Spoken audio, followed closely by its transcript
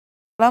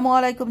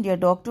Assalamualaikum dear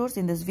doctors.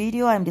 In this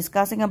video I am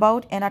discussing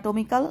about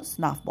anatomical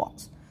snuff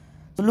box.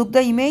 So look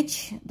the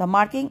image, the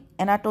marking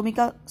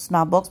anatomical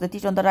snuff box, that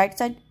is on the right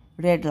side,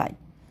 red line.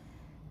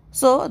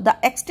 So the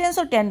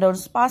extensor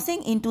tendons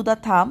passing into the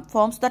thumb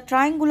forms the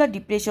triangular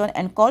depression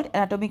and called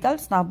anatomical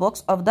snuff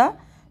box of the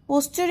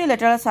posterior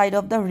lateral side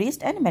of the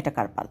wrist and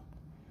metacarpal.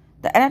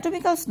 The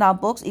anatomical snuff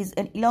box is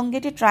an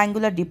elongated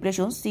triangular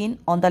depression seen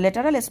on the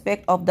lateral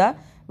aspect of the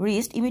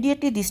wrist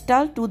immediately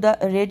distal to the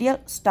radial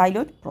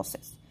styloid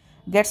process.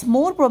 Gets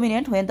more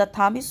prominent when the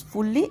thumb is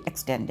fully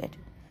extended.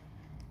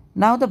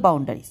 Now the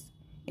boundaries.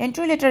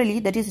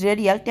 Anterolaterally, that is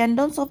radial,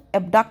 tendons of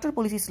abductor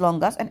pollicis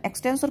longus and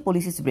extensor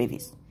pollicis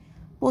brevis.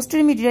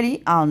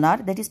 Posteriorly ulnar,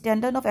 that is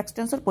tendon of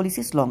extensor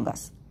pollicis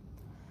longus.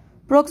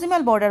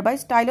 Proximal border by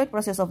styloid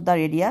process of the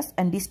radius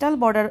and distal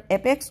border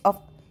apex of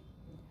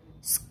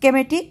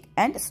schematic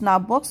and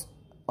snuff box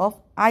of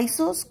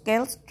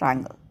isosceles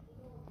triangle.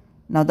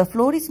 Now the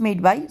floor is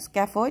made by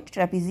scaphoid,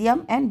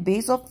 trapezium and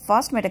base of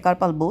first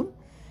metacarpal bone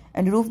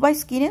and roof by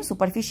skin and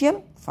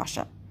superficial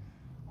fascia.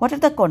 What are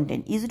the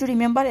content? Easy to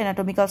remember,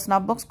 anatomical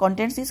snuff box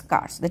contents is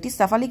cards, that is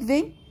cephalic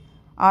vein,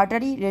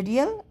 artery,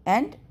 radial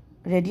and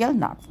radial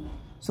nerve,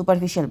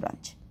 superficial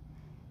branch.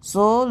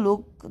 So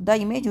look the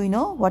image, we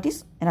know what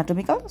is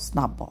anatomical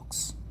snuff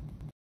box.